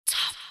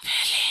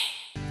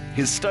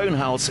His stone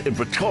house in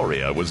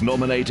Pretoria was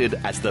nominated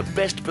as the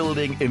best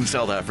building in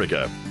South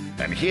Africa.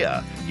 And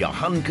here,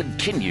 Johann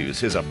continues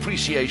his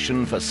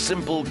appreciation for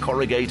simple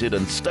corrugated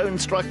and stone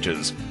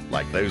structures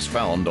like those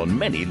found on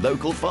many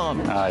local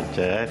farms. Hi,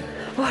 Dad.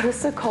 Oh, it was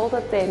so cold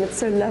up there and it's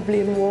so lovely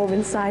and warm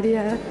inside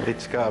here.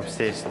 Let's go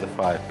upstairs to the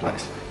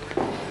fireplace.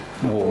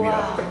 Warm you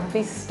up. Wow,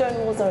 these stone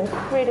walls are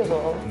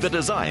incredible. The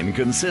design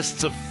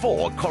consists of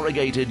 4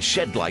 corrugated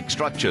shed-like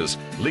structures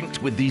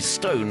linked with these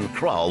stone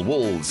kraal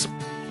walls.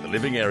 The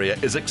living area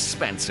is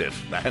expansive,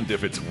 and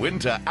if it's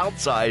winter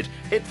outside,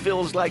 it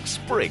feels like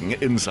spring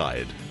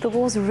inside. The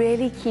walls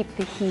really keep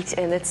the heat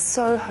in. It's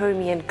so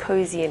homey and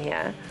cozy in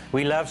here.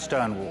 We love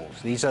stone walls.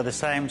 These are the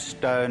same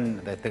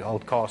stone that the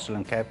old castle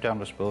in Cape Town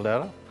was built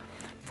out of.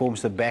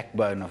 Forms the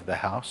backbone of the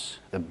house,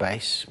 the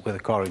base with a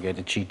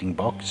corrugated sheeting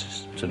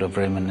box, sort of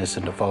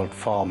reminiscent of old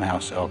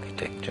farmhouse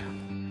architecture.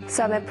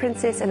 So I'm a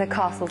princess in a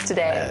castle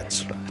today.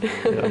 That's right.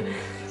 Yeah.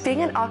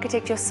 Being an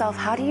architect yourself,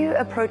 how do you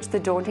approach the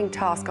daunting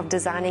task of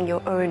designing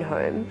your own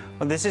home?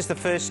 Well, this is the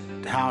first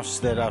house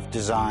that I've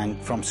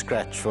designed from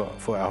scratch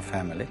for our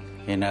family.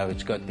 You know,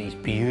 it's got these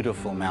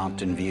beautiful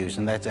mountain views,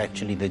 and that's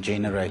actually the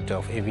generator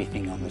of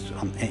everything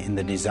in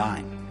the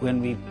design.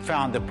 When we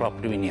found the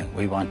property, we knew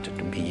we wanted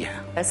to be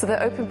here. So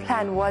the open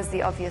plan was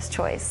the obvious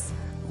choice.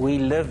 We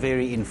live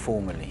very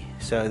informally,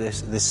 so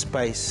this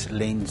space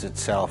lends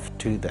itself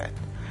to that.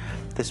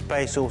 The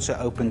space also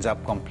opens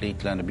up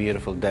completely. On a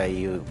beautiful day,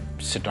 you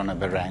sit on a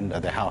veranda.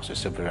 The house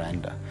is a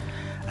veranda.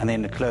 And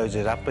then it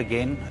closes up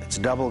again. It's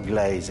double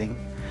glazing.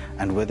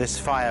 And with this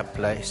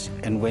fireplace,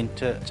 in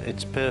winter,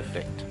 it's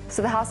perfect.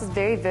 So the house is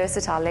very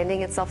versatile,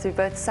 lending itself through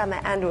both summer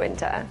and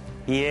winter.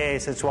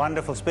 Yes, it's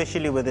wonderful,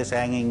 especially with this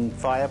hanging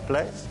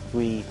fireplace.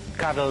 We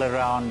cuddle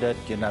around it,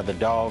 you know, the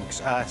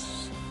dogs,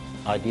 us.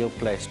 Ideal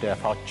place to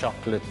have hot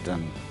chocolate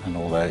and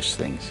all those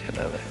things, you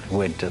know, the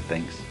winter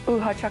things. Ooh,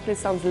 hot chocolate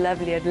sounds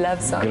lovely. I'd love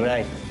some.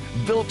 Great.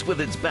 Built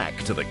with its back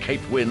to the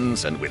Cape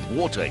winds and with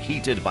water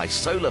heated by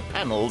solar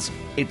panels,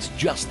 it's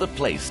just the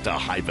place to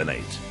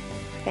hibernate.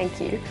 Thank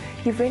you.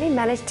 You've really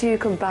managed to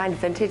combine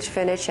vintage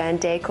furniture and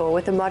decor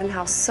with the modern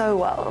house so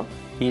well.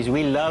 Yes,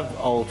 we love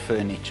old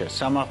furniture.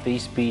 Some of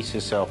these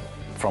pieces are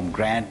from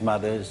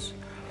grandmothers,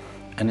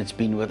 and it's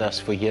been with us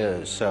for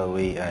years. So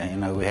we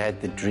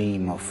had the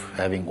dream of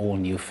having all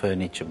new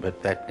furniture,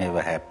 but that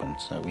never happened.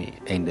 So we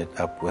ended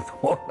up with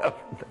all of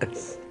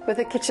this. With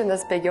a kitchen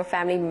this big, your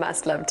family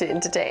must love to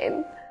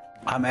entertain.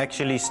 I'm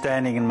actually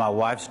standing in my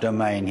wife's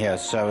domain here,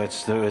 so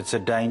it's a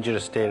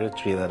dangerous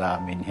territory that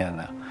I'm in here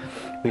now.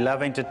 We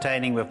love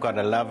entertaining. We've got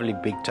a lovely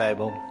big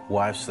table.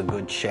 Wife's the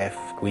good chef.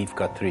 We've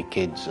got 3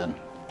 kids, and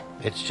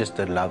it's just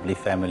a lovely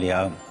family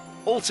home.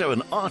 Also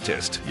an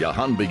artist,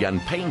 Johann began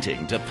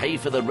painting to pay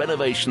for the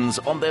renovations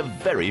on their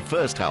very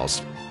first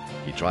house.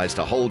 He tries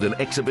to hold an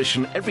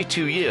exhibition every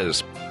 2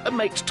 years and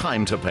makes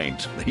time to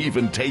paint,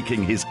 even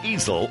taking his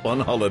easel on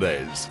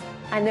holidays.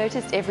 I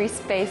noticed every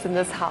space in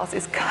this house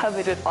is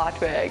covered with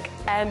artwork,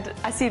 and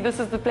I see this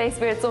is the place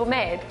where it's all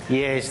made.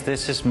 Yes,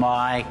 this is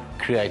my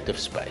creative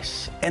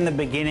space. In the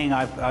beginning,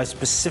 I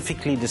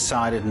specifically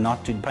decided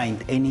not to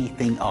paint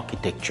anything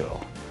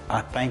architectural.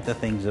 I paint the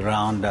things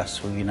around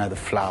us, you know, the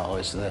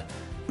flowers, the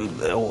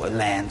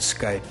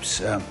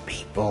landscapes,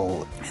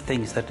 people,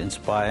 things that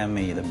inspire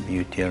me, the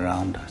beauty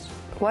around us.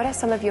 What are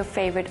some of your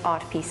favorite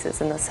art pieces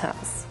in this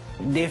house?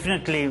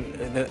 Definitely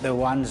the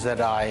ones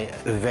that I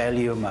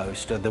value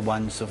most are the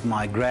ones of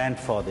my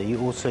grandfather. He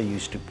also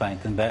used to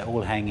paint, and they're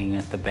all hanging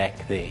at the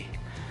back there.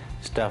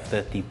 Stuff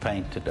that he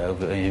painted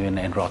over even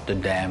in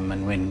Rotterdam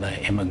and when they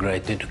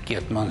emigrated to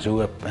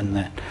Keetmanshoop and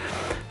that.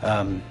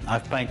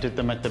 I've painted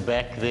them at the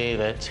back there.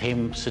 That's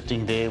him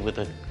sitting there with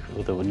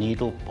a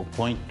needle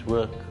point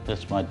work.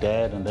 That's my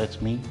dad, and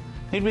that's me.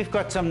 Then we've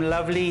got some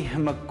lovely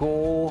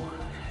Macaw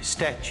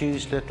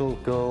statues, little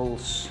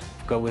girls.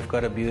 We've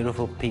got a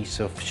beautiful piece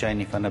of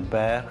Shani van der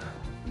Berg.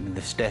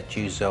 The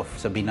statues of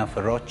Sabina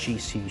Ferrocci.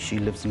 She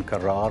lives in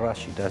Carrara.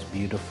 She does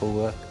beautiful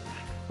work.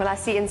 Well, I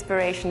see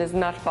inspiration is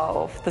not far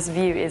off. This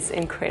view is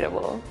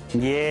incredible.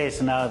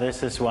 Yes, no,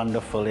 this is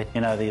wonderful.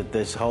 You know,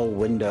 this whole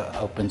window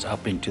opens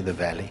up into the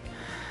valley.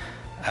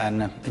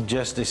 And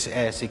just as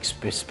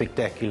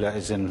spectacular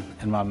as in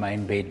my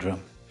main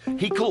bedroom.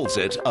 He calls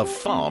it a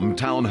farm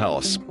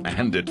townhouse,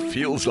 and it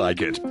feels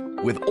like it,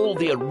 with all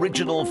the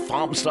original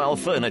farm-style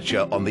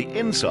furniture on the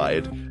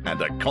inside and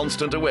a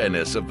constant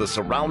awareness of the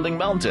surrounding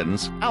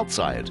mountains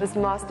outside. This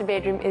master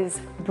bedroom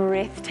is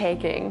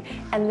breathtaking,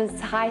 and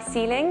this high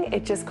ceiling,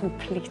 it just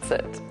completes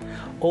it.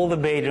 All the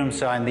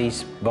bedrooms are in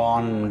these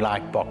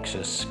barn-like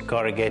boxes,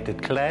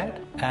 corrugated clad,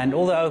 and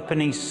all the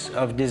openings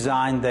of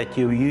design that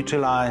you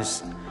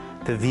utilize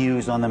the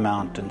views on the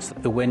mountains.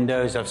 The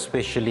windows are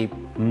specially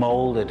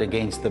molded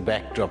against the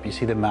backdrop. You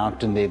see the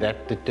mountain there,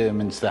 that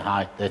determines the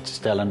height. That's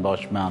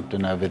Stellenbosch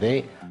Mountain over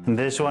there. And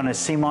this one is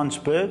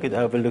Simonsberg. It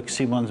overlooks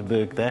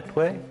Simonsberg that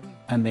way.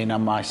 And then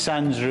on my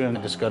son's room,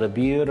 it's got a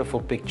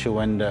beautiful picture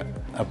window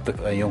up the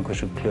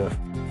Jonkershoek Kloof.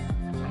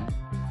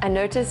 I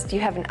noticed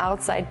you have an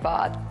outside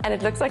bath, and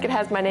it looks like it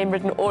has my name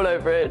written all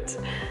over it.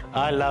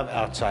 I love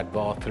outside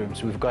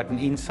bathrooms. We've got an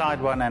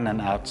inside one and an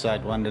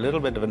outside one, a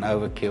little bit of an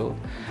overkill.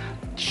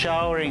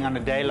 Showering on a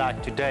day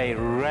like today,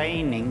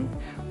 raining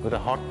with the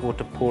hot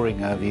water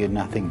pouring over you,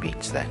 nothing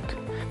beats that.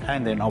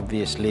 And then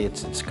obviously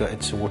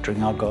it's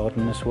watering our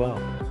garden as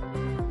well.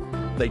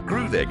 They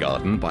grew their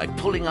garden by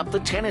pulling up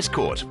the tennis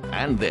court,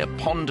 and their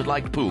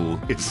pond-like pool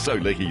is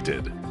solar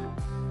heated.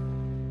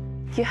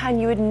 Johann,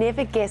 you would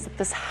never guess that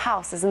this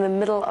house is in the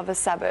middle of a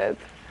suburb.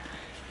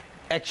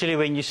 Actually,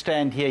 when you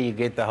stand here, you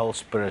get the whole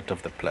spirit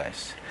of the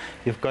place.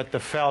 You've got the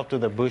veld or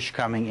the bush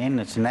coming in.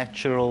 It's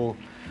natural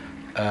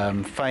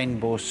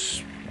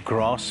fynbos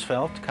grass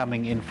veld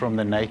coming in from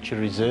the nature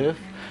reserve,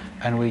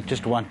 and we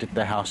just wanted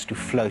the house to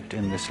float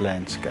in this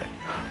landscape.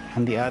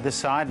 On the other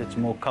side, it's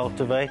more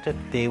cultivated.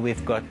 There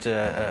we've got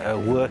a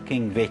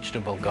working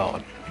vegetable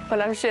garden.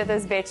 Well, I'm sure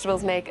those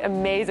vegetables make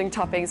amazing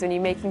toppings when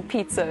you're making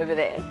pizza over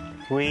there.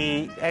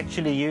 We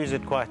actually use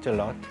it quite a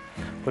lot,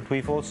 but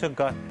we've also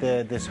got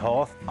this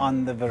hearth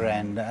on the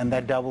veranda, and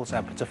that doubles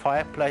up. It's a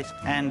fireplace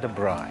and a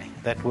braai.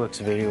 That works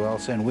very well,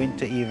 so in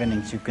winter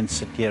evenings you can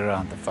sit here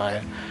around the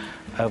fire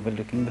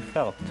overlooking the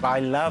veld.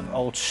 I love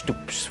old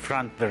stoops,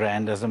 front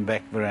verandas and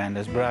back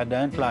verandas, but I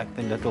don't like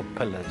the little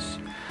pillars.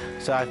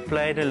 So I've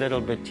played a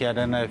little bit here. I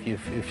don't know if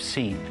you've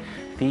seen.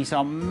 These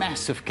are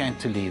massive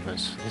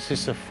cantilevers. This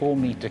is a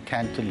 4-meter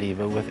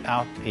cantilever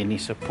without any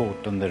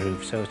support on the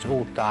roof, so it's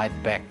all tied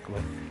back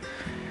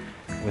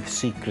with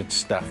secret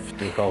stuff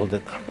to hold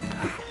it up.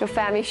 Your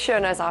family sure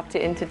knows how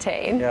to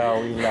entertain. Yeah,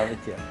 we love it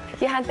here.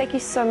 Johann, thank you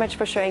so much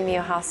for showing me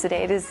your house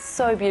today. It is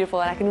so beautiful,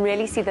 and I can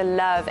really see the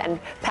love and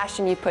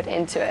passion you put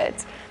into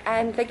it.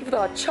 And thank you for the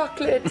hot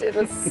chocolate. It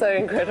was so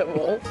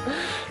incredible.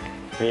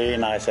 Very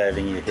nice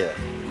having you here.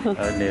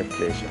 Only a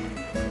pleasure.